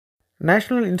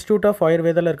National institute of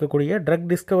ஆயுர்வேதாவில் இருக்கக்கூடிய drug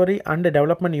Discovery and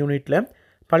development யூனிட்டில்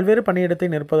பல்வேறு பணியிடத்தை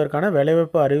நிரப்புவதற்கான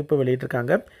வேலைவாய்ப்பு அறிவிப்பு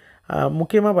வெளியிட்டிருக்காங்க.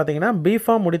 முக்கியமாக பார்த்தீங்கன்னா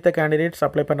பிஃபார்ம் முடித்த கேண்டிடேட்ஸ்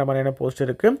அப்ளை பண்ணுற மாதிரியான போஸ்ட்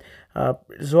இருக்குது.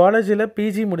 ஜுவாலஜியில்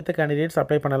பிஜி முடித்த கேண்டிடேட்ஸ்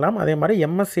அப்ளை பண்ணலாம். அதே மாதிரி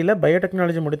எம்எஸ்சியில்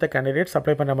பயோடெக்னாலஜி முடித்த கேண்டிடேட்ஸ்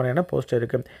அப்ளை பண்ணுற மாதிரியான போஸ்ட்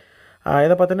இருக்குது.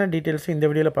 இதை பற்றின டீட்டெயில்ஸ் இந்த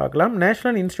வீடியோவில் பார்க்கலாம்.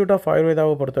 நேஷனல் இன்ஸ்டிடியூட் ஆஃப்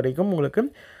ஆயுர்வேதாவை பொறுத்த வரைக்கும் உங்களுக்கு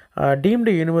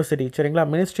டீம்டு யூனிவர்சிட்டி, சரிங்களா,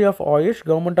 ministry of AYUSH,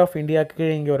 government of India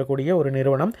கீழே இங்கே வரக்கூடிய ஒரு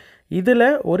நிறுவனம். இதில்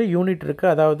ஒரு யூனிட்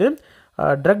இருக்குது, அதாவது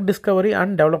drug Discovery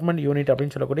and development unit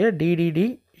அப்படின்னு சொல்லக்கூடிய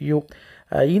DDDU.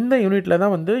 இந்த யூனிட்டில்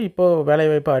தான் வந்து இப்போது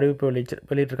வேலைவாய்ப்பு அறிவிப்பு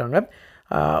வெளியிட்டிருக்காங்க.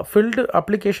 ஃபில்டு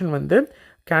அப்ளிகேஷன் வந்து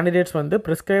கேண்டிடேட்ஸ் வந்து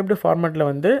ப்ரிஸ்கிரைப்டு ஃபார்மேட்டில்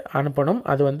வந்து அனுப்பணும்.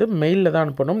 அது வந்து மெயிலில் தான்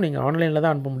அனுப்பணும். நீங்கள் ஆன்லைனில்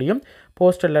தான் அனுப்ப முடியும்,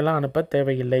 போஸ்டர்லாம் அனுப்ப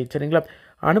தேவையில்லை, சரிங்களா.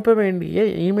 அனுப்ப வேண்டிய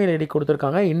இமெயில் ஐடி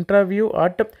கொடுத்துருக்காங்க,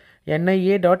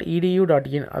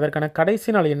 interview@nia.edu.in. அதற்கான கடைசி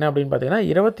நாள் என்ன அப்படின்னு பார்த்தீங்கன்னா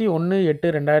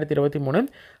 21/8/2023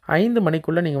 5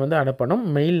 மணிக்குள்ளே நீங்கள் வந்து அனுப்பணும்.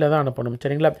 மெயிலில் தான் அனுப்பணும்,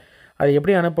 சரிங்களா. அது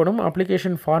எப்படி அனுப்பணும்,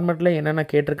 அப்ளிகேஷன் ஃபார்மேட்டில் என்னென்ன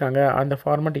கேட்டிருக்காங்க, அந்த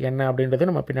ஃபார்மேட் என்ன அப்படின்றது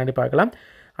நம்ம பின்னாடி பார்க்கலாம்.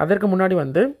 அதற்கு முன்னாடி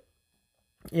வந்து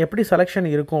எப்படி செலெக்ஷன்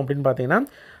இருக்கும் அப்படின்னு பார்த்தீங்கன்னா,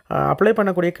 அப்ளை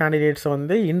பண்ணக்கூடிய கேண்டிடேட்ஸை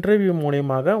வந்து இன்டர்வியூ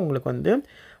மூலியமாக உங்களுக்கு வந்து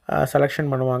செலெக்ஷன்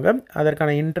பண்ணுவாங்க.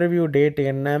 அதற்கான இன்டர்வியூ டேட்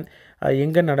என்ன,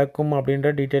 எங்கே நடக்கும் அப்படின்ற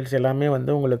டீட்டெயில்ஸ் எல்லாமே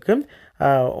வந்து உங்களுக்கு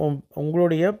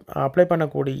உங்களுடைய அப்ளை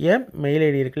பண்ணக்கூடிய மெயில்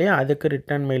ஐடி இருக்கு இல்லையா, அதுக்கு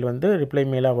ரிட்டர்ன் மெயில் வந்து ரிப்ளை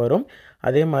மெயிலாக வரும்.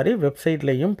 அதே மாதிரி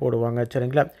வெப்சைட்லேயும் போடுவாங்க,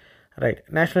 சரிங்களா. Right,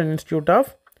 national institute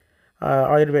of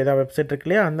Ayurveda website இருக்கு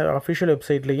இல்லையா, அந்த அஃபிஷியல்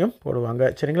வெப்சைட்லேயும் போடுவாங்க,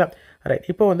 சரிங்களா. ரைட்,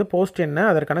 இப்போ வந்து போஸ்ட் என்ன,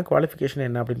 அதற்கான குவாலிஃபிகேஷன்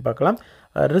என்ன அப்படின்னு பார்க்கலாம்.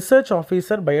 ரிசர்ச்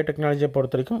ஆஃபீஸர் பயோடெக்னாலஜியை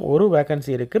பொறுத்த வரைக்கும் ஒரு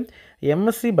வேகன்சி இருக்குது.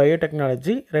 M.Sc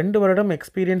பயோடெக்னாலஜி 2 வருடம்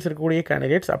எக்ஸ்பீரியன்ஸ் இருக்கக்கூடிய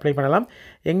கேண்டிடேட்ஸ் அப்ளை பண்ணலாம்.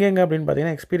 எங்கெங்கே அப்படின்னு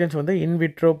பார்த்தீங்கன்னா, எக்ஸ்பீரியன்ஸ் வந்து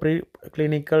in vitro pre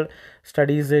clinical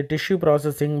studies, tissue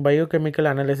processing, biochemical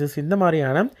analysis, இந்த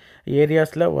மாதிரியான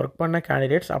ஏரியாஸில் ஒர்க் பண்ண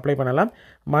கேண்டிடேட்ஸ் அப்ளை பண்ணலாம்.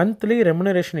 மந்த்லி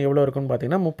ரெமுனரேஷன் எவ்வளோ இருக்குன்னு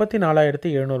பார்த்தீங்கன்னா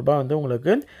 34,700 வந்து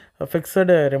உங்களுக்கு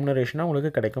ஃபிக்ஸடு ரெமுனரேஷனாக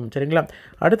உங்களுக்கு கிடைக்கும், சரிங்களா.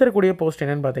 அடுத்தக்கூடிய போஸ்ட்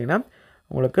என்னென்னு பார்த்தீங்கன்னா,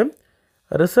 உங்களுக்கு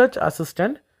research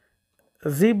assistant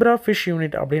zebra fish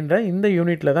unit அப்படின்ற இந்த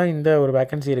யூனிட்டில் தான் இந்த ஒரு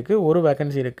வேக்கன்சி இருக்குது. ஒரு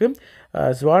வேக்கன்சி இருக்குது.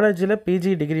 ஜுவாலஜியில்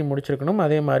பிஜி டிகிரி முடிச்சிருக்கணும்.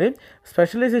 அதே மாதிரி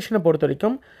ஸ்பெஷலைசேஷனை பொறுத்த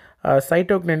வரைக்கும்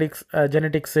சைட்டோகினெடிக்ஸ்,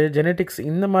 ஜெனட்டிக்ஸ்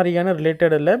இந்த மாதிரியான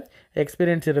ரிலேட்டடில்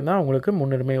எக்ஸ்பீரியன்ஸ் இருந்தால் அவங்களுக்கு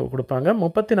முன்னுரிமை கொடுப்பாங்க.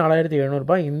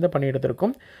 34,700 இந்த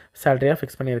பணியிடத்திற்கும் சேலரியாக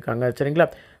ஃபிக்ஸ் பண்ணியிருக்காங்க, சரிங்களா.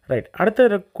 ரைட், அடுத்த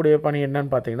இருக்கக்கூடிய பணி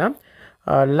என்னன்னு பார்த்தீங்கன்னா,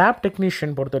 லேப்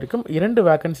டெக்னீஷியன் பொறுத்த வரைக்கும் 2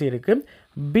 வேக்கன்சி இருக்குது.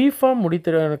 பிஃபார்ம்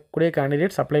முடித்தக்கூடிய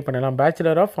கேண்டிடேட்ஸ் அப்ளை பண்ணலாம்.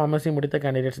 பேச்சுலர் ஆஃப் ஃபார்மசி முடித்த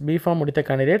கேண்டிடேட்ஸ், பிஃபார்ம் முடித்த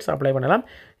கேண்டிடேட்ஸ் அப்ளை பண்ணலாம்.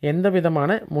 எந்த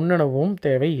விதமான முன்னனுபவமும்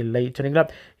தேவை இல்லை, சரிங்களா.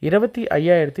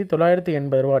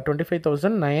 25,980 ரூபா,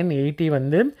 25,980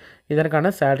 வந்து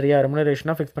இதற்கான சேலரியாக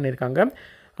ரெமுனரேஷனாக ஃபிக்ஸ் பண்ணியிருக்காங்க.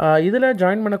 இதில்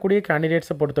ஜாயின் பண்ணக்கூடிய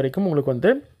கேண்டிடேட்ஸை பொறுத்த வரைக்கும் உங்களுக்கு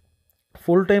வந்து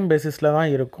ஃபுல் டைம் பேசிஸில் தான்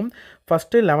இருக்கும்.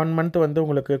 ஃபஸ்ட்டு 11 மந்த் வந்து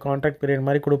உங்களுக்கு கான்ட்ராக்ட் பீரியட்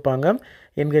மாதிரி கொடுப்பாங்க,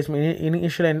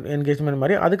 இனிஷியல் என்கேஜ்மெண்ட்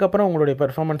மாதிரி. அதுக்கப்புறம் உங்களுடைய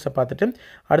பெர்ஃபார்மன்ஸை பார்த்துட்டு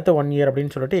அடுத்த 1 இயர்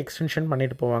அப்படின்னு சொல்லிட்டு எக்ஸ்டென்ஷன்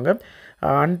பண்ணிட்டு போவாங்க.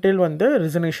 அன்டில் வந்து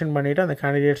ரிசர்வேஷன் பண்ணிவிட்டு அந்த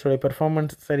கேண்டிடேட்ஸோடைய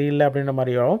பெர்ஃபார்மன்ஸ் சரியில்லை அப்படின்ற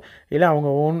மாதிரியாகவும், இல்லை அவங்க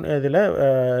ஓன் இதில்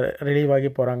ரிலீவ்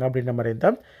ஆகி போகிறாங்க அப்படின்ற மாதிரி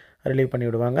தான் ரிலீவ் பண்ணி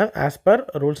விடுவாங்க, as per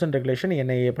rules and regulation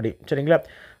NIA படி, சரிங்களா.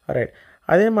 ரைட்,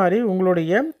 அதே மாதிரி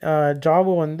உங்களுடைய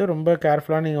ஜாபு வந்து ரொம்ப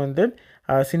கேர்ஃபுல்லாக நீங்கள் வந்து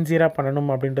சின்சியராக பண்ணணும்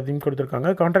அப்படின்றதையும் கொடுத்துருக்காங்க.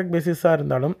 கான்ட்ராக்ட் பேசிஸாக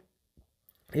இருந்தாலும்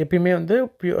எப்பயுமே வந்து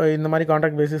இந்த மாதிரி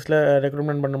கான்ட்ராக்ட் பேசிஸில்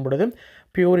ரெக்ரூட்மெண்ட் பண்ணும்பொழுது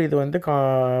பியூர் இது வந்து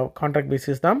கான்ட்ராக்ட்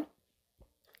பேசிஸ் தான்,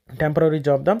 டெம்பரரி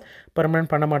ஜாப் தான்,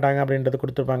 பெர்மனெண்ட் பண்ண மாட்டாங்க அப்படின்றது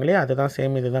கொடுத்துருப்பாங்க இல்லையா, அதுதான்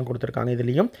சேம் இது தான் கொடுத்துருக்காங்க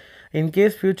இதுலேயும்.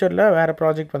 இன்கேஸ் ஃப்யூச்சரில் வேறு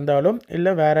ப்ராஜெக்ட் வந்தாலும்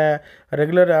இல்லை வேறு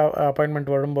ரெகுலர் அப்பாயின்மெண்ட்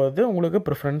வரும்போது உங்களுக்கு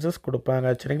ப்ரிஃபரன்சஸ் கொடுப்பாங்க,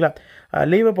 சரிங்களா.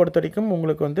 லீவை பொறுத்த வரைக்கும்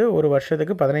உங்களுக்கு வந்து ஒரு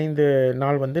வருஷத்துக்கு 15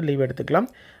 நாள் வந்து லீவ் எடுத்துக்கலாம்.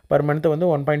 பர் மந்த்து வந்து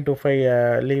 1.25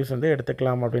 லீவ்ஸ் வந்து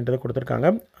எடுத்துக்கலாம் அப்படின்றது கொடுத்துருக்காங்க.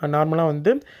 நார்மலாக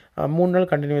வந்து 3 நாள்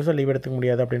கண்டினியூஸாக லீவ் எடுத்துக்க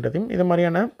முடியாது அப்படின்றதையும் இது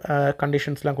மாதிரியான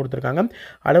கண்டிஷன்ஸ்லாம் கொடுத்துருக்காங்க.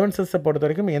 அலவன்சஸை பொறுத்த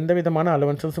வரைக்கும் எந்த விதமான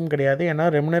அலவன்சஸும் கிடையாது. ஏன்னா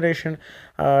ரெமுனரேஷன்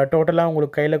டோட்டலாக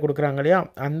உங்களுக்கு கையில் கொடுக்குறாங்க இல்லையா,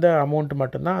 அந்த அமௌண்ட்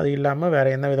மட்டும்தான், அது இல்லாமல் வேறு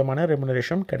எந்த விதமான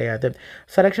ரெமுனரேஷன் கிடையாது.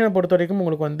 செலெக்ஷனை பொறுத்த வரைக்கும்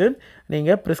உங்களுக்கு வந்து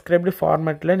நீங்கள் ப்ரிஸ்கிரைப்டு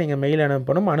ஃபார்மேட்டில் நீங்கள் மெயில்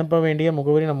அனுப்பணும். அனுப்ப வேண்டிய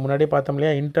முகவரி நம்ம முன்னாடி பார்த்தோம்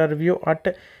இல்லையா,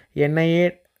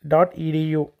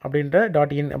 interview@nia.edu அப்படின்ற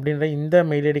 .in அப்படின்ற இந்த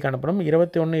மெயில் ஐடிக்கு அனுப்பணும்.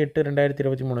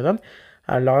 21/8/2023 தான்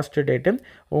லாஸ்ட் டேட்டு.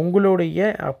 உங்களுடைய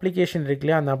அப்ளிகேஷன் இருக்கு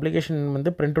இல்லையா, அந்த அப்ளிகேஷன்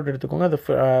வந்து பிரிண்ட் அவுட் எடுத்துக்கோங்க. அதை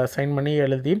சைன் பண்ணி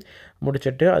எழுதி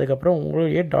முடிச்சுட்டு அதுக்கப்புறம்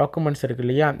உங்களுடைய டாக்குமெண்ட்ஸ் இருக்குது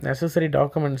இல்லையா, நெசசரி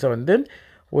டாக்குமெண்ட்ஸை வந்து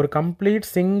ஒரு கம்ப்ளீட்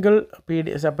சிங்கிள்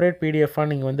செப்பரேட் பிடிஎஃபாக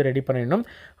நீங்கள் வந்து ரெடி பண்ணிடணும்.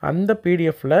 அந்த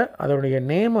பிடிஎஃப்பில் அதோடைய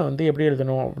நேமை வந்து எப்படி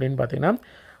எழுதணும் அப்படின்னு பார்த்தீங்கன்னா,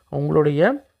 உங்களுடைய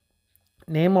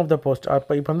நேம் ஆஃப் த போஸ்ட்,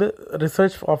 இப்போ வந்து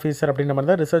ரிசர்ச் ஆஃபீஸர் அப்படின்ற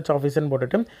மாதிரி தான் ரிசர்ச் ஆஃபீஸர்னு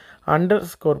போட்டுட்டு அண்டர்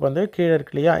ஸ்கோர் வந்து கீழே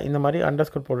இருக்கு இல்லையா, இந்த மாதிரி அண்டர்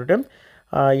ஸ்கோர் போட்டுட்டு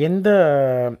எந்த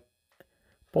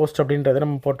போஸ்ட் அப்படின்றத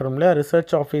நம்ம போட்டுறோம் இல்லையா,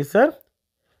 ரிசர்ச் ஆஃபீஸர்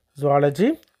ஜுவாலஜி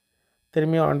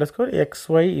திரும்பியும்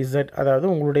 _XYZ, அதாவது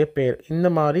உங்களுடைய பேர். இந்த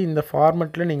மாதிரி இந்த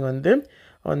ஃபார்மெட்டில் நீங்கள் வந்து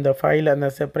அந்த ஃபைல், அந்த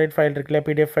செப்பரேட் ஃபைல் இருக்குல்ல,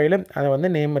 PDF ஃபைலு, அதை வந்து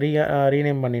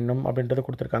ரீநேம் பண்ணிடணும் அப்படின்றது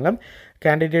கொடுத்துருக்காங்க.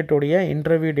 கேண்டிடேட்டோடைய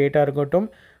இன்டர்வியூ டேட்டா இருக்கட்டும்,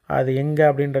 அது எங்கே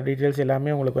அப்படின்ற டீட்டெயில்ஸ்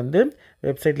எல்லாமே உங்களுக்கு வந்து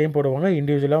வெப்சைட்லேயும் போடுவாங்க,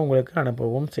 இண்டிவிஜுவலாக உங்களுக்கு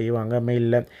அனுப்பவும் செய்வாங்க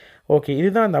மெயிலில். ஓகே,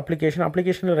 இதுதான் அந்த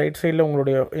அப்ளிகேஷனில் ரைட் சைடில்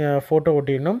உங்களுடைய photo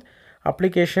ஒட்டிடணும்.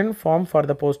 Application form for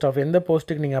the post of, எந்த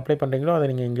போஸ்ட்டுக்கு நீங்கள் அப்ளை பண்ணுறீங்களோ அதை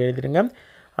நீங்கள் இங்கே எழுதிடுங்க.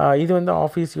 இது வந்து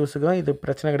ஆஃபீஸ் யூஸுக்கு தான், இது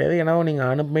பிரச்சனை கிடையாது. ஏன்னா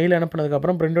நீங்கள் மெயில்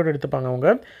அனுப்புனதுக்கப்புறம் பிரிண்ட் அவுட் எடுத்துப்பாங்க அவங்க,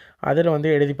 அதில் வந்து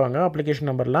எழுதிப்பாங்க அப்ளிகேஷன்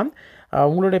நம்பர்லாம்.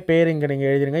 உங்களுடைய பேர் இங்கே நீங்கள்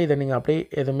எழுதிடுங்க. இதை நீங்கள் அப்படியே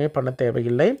எதுவுமே பண்ண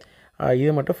தேவையில்லை.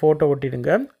 இது மட்டும் ஃபோட்டோ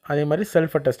ஒட்டிடுங்க. அதே மாதிரி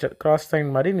செல்ஃப் அட்டஸ்டட் கிராஸ் சைன்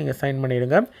மாதிரி நீங்கள் சைன்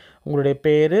பண்ணிவிடுங்க. உங்களுடைய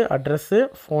பேர், address,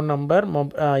 phone number,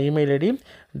 email ID,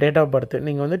 date of birth,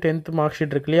 நீங்கள் வந்து 10th மார்க்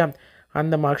ஷீட் இருக்கு இல்லையா,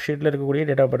 அந்த மார்க் ஷீட்டில் இருக்கக்கூடிய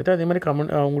டேட் ஆஃப் பர்த், அதே மாதிரி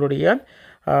உங்களுடைய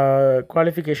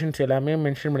குவாலிஃபிகேஷன்ஸ் எல்லாமே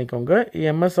மென்ஷன் பண்ணிக்கோங்க.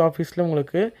 MS ஆஃபீஸில்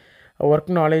உங்களுக்கு ஒர்க்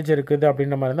நாலேஜ் இருக்குது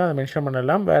அப்படின்ற மாதிரி தான் அதை மென்ஷன்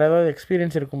பண்ணலாம். வேறு ஏதாவது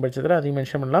எக்ஸ்பீரியன்ஸ் இருக்கும் பட்சத்தில் அதையும்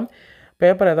மென்ஷன் பண்ணலாம்.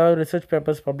 பேப்பர் ஏதாவது ரிசர்ச்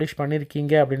பேப்பர்ஸ் பப்ளிஷ்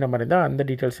பண்ணியிருக்கீங்க அப்படின்ற மாதிரி தான் அந்த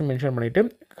டீட்டெயில்ஸும் மென்ஷன் பண்ணிவிட்டு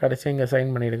கடைசியாக இங்கே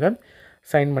சைன் பண்ணிவிடுங்க.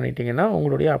 சைன் பண்ணிட்டீங்கன்னா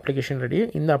உங்களுடைய அப்ளிகேஷன் ரெடி.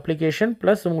 இந்த அப்ளிகேஷன்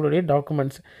ப்ளஸ் உங்களுடைய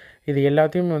டாக்குமெண்ட்ஸ், இது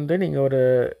எல்லாத்தையும் வந்து நீங்கள் ஒரு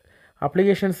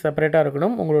அப்ளிகேஷன் செப்பரேட்டாக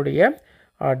இருக்கணும். உங்களுடைய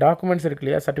டாக்குமெண்ட்ஸ் இருக்கு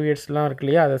இல்லையா, சர்டிஃபிகேட்ஸ்லாம் இருக்கு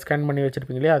இல்லையா, அதை ஸ்கேன் பண்ணி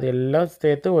வச்சுருப்பீங்க இல்லையா, அது எல்லாம்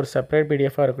சேர்த்து ஒரு செப்பரேட்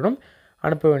PDF-ஆக இருக்கணும்.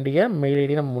 அனுப்ப வேண்டிய மெயில்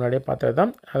ஐடி நம்ம முன்னாடியே பார்த்தது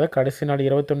தான். அதை கடைசி நாள்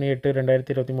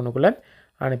 21/8/2023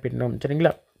 அனுப்பிடணும்.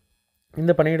 சரிங்களா?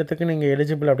 இந்த பணியிடத்துக்கு நீங்கள்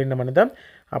எலிஜிபிள் அப்படின்ற மாதிரி தான்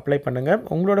அப்ளை பண்ணுங்கள்.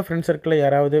 உங்களோட ஃப்ரெண்ட்ஸ் சர்க்கிளில்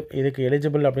யாராவது இதுக்கு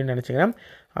எலிஜிபிள் அப்படின்னு நினச்சிங்கன்னா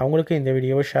அவங்களுக்கு இந்த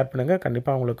வீடியோவை ஷேர் பண்ணுங்கள்.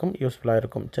 கண்டிப்பாக அவங்களுக்கும் யூஸ்ஃபுல்லாக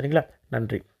இருக்கும். சரிங்களா?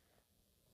 நன்றி.